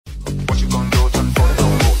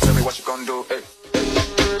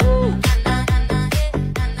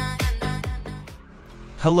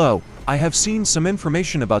Hello, I have seen some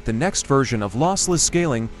information about the next version of lossless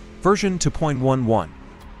scaling, version 2.11.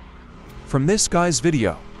 From this guy's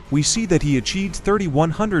video, we see that he achieved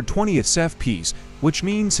 3120 fps, which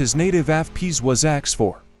means his native fps was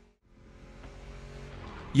x4.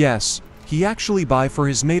 Yes, he actually buy for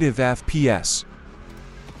his native fps.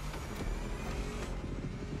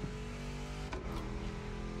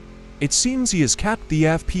 It seems he has capped the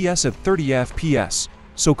FPS at 30 FPS,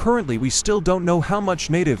 so currently we still don't know how much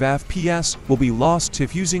native FPS will be lost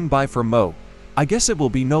if using buy for mode. I guess it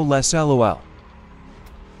will be no less lol.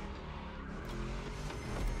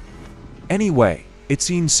 Anyway, it's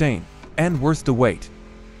insane, and worth the wait.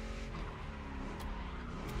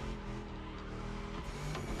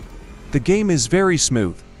 The game is very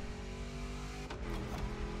smooth.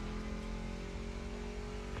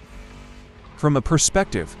 From a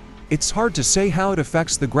perspective, it's hard to say how it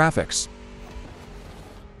affects the graphics.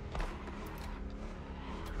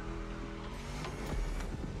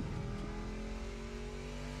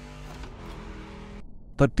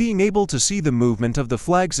 But being able to see the movement of the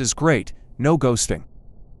flags is great, no ghosting.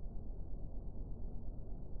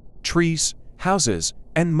 Trees, houses,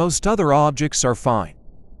 and most other objects are fine.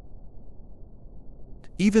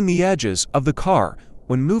 Even the edges of the car,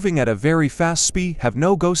 when moving at a very fast speed, have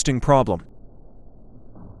no ghosting problem.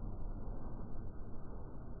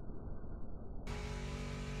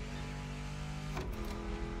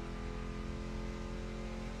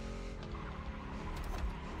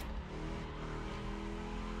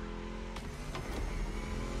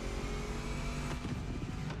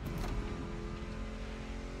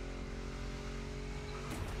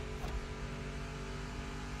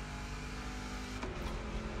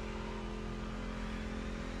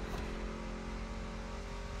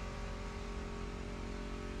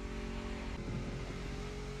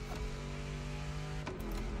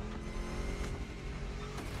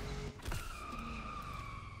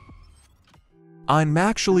 I'm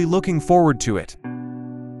actually looking forward to it.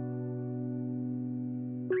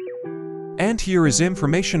 And here is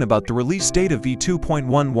information about the release date of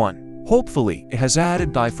v2.11. Hopefully, it has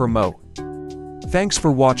added buy for mode. Thanks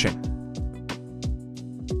for watching.